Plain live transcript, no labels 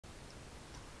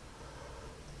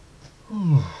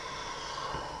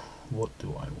What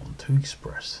do I want to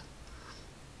express?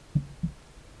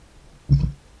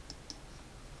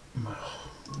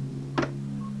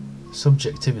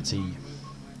 Subjectivity,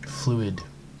 fluid.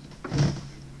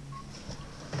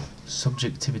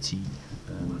 Subjectivity,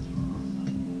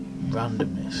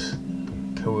 randomness,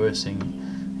 coercing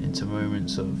into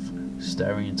moments of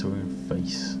staring into her own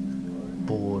face,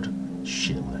 bored,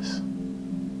 shitless.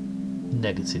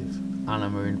 Negative,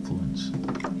 anima influence.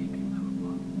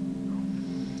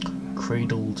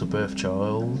 Cradle to birth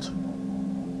child,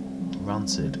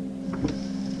 rancid.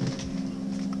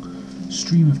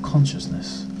 Stream of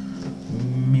consciousness,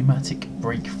 mimetic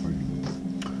breakthrough.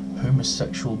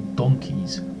 Homosexual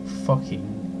donkeys, fucking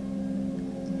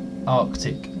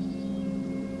Arctic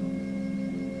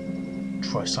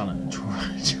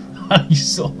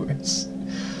Tyrannosaurus.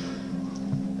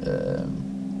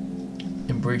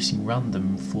 Embracing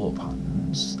random thought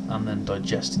patterns and then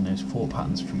digesting those thought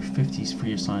patterns through 50s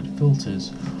free assigned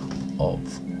filters of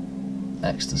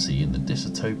ecstasy in the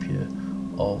dystopia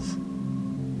of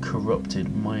corrupted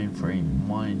mindframe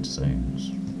mind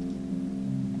zones.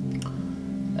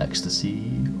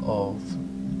 Ecstasy of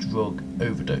drug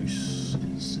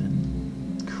overdoses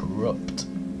in corrupt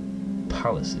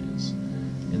palaces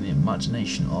in the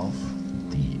imagination of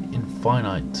the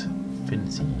infinite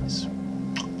infinities.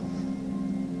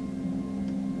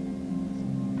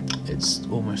 It's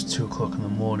almost 2 o'clock in the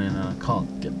morning and I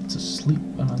can't get to sleep,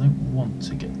 and I don't want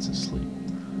to get to sleep.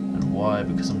 And why?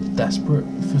 Because I'm desperate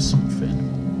for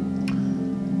something.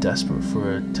 Desperate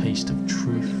for a taste of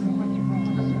truth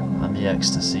and the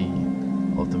ecstasy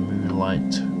of the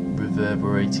moonlight,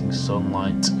 reverberating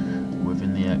sunlight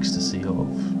within the ecstasy of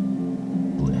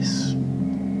bliss.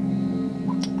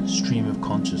 Stream of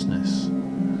consciousness,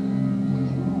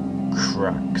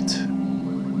 cracked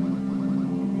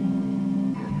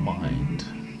mind,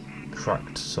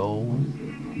 cracked soul,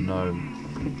 no,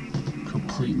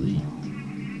 completely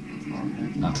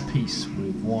at peace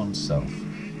with oneself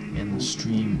in the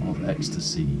stream of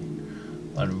ecstasy,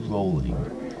 unrolling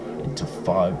into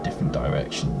 5 different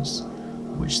directions,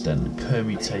 which then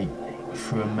permutate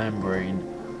through a membrane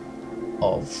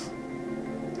of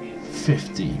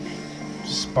 50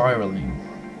 spiraling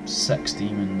sex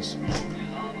demons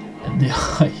in the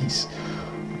eyes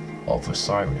of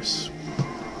Osiris.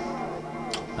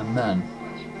 And then,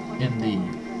 in the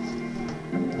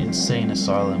insane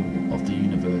asylum of the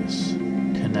universe,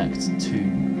 connect to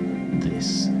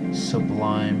this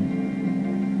sublime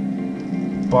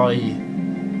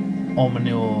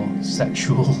bi-omnior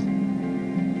sexual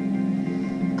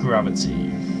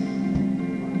gravity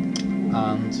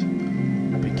and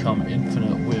become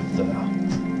infinite with the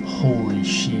holy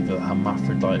Shiva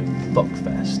hermaphrodite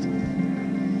fuckfest,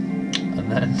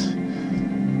 and then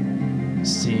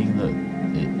seeing that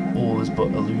it all is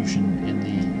but illusion in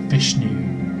the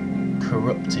Vishnu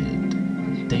corrupted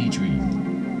daydream.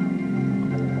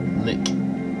 Lick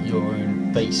your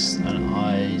own face and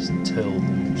eyes until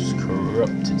those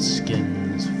corrupted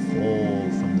skins fall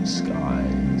from the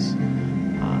skies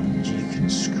and you can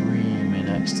scream in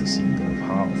ecstasy of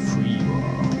how free you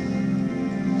are.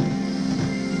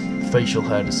 Facial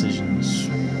hair decisions,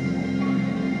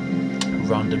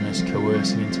 randomness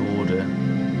coercing into order,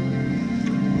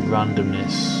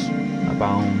 randomness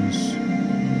abounds,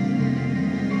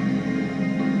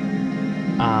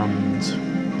 and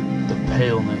the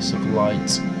paleness of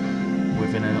light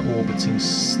within an orbiting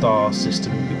star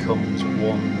system becomes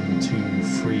 1, 2,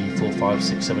 3, 4, 5,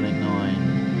 6, 7, 8, 9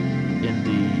 in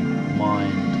the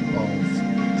mind of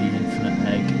the infinite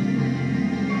egg,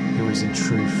 who is in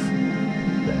truth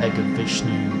the egg of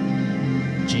Vishnu,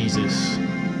 Jesus,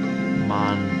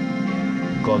 man,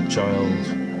 Godchild,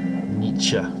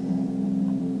 Nietzsche,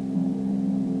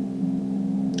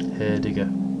 Heidegger,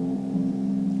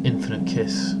 infinite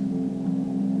kiss,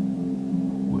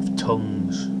 with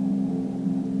tongues,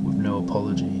 with no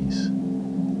apologies,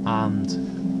 and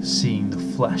seeing the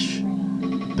flesh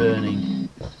burning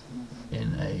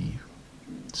in a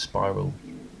spiral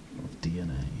of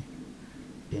DNA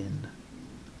in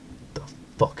the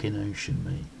fucking ocean,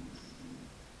 mate.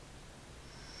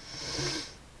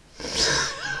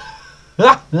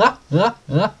 Here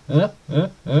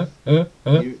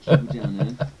at Triple Down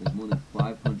Earth, there's more than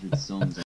 500 songs.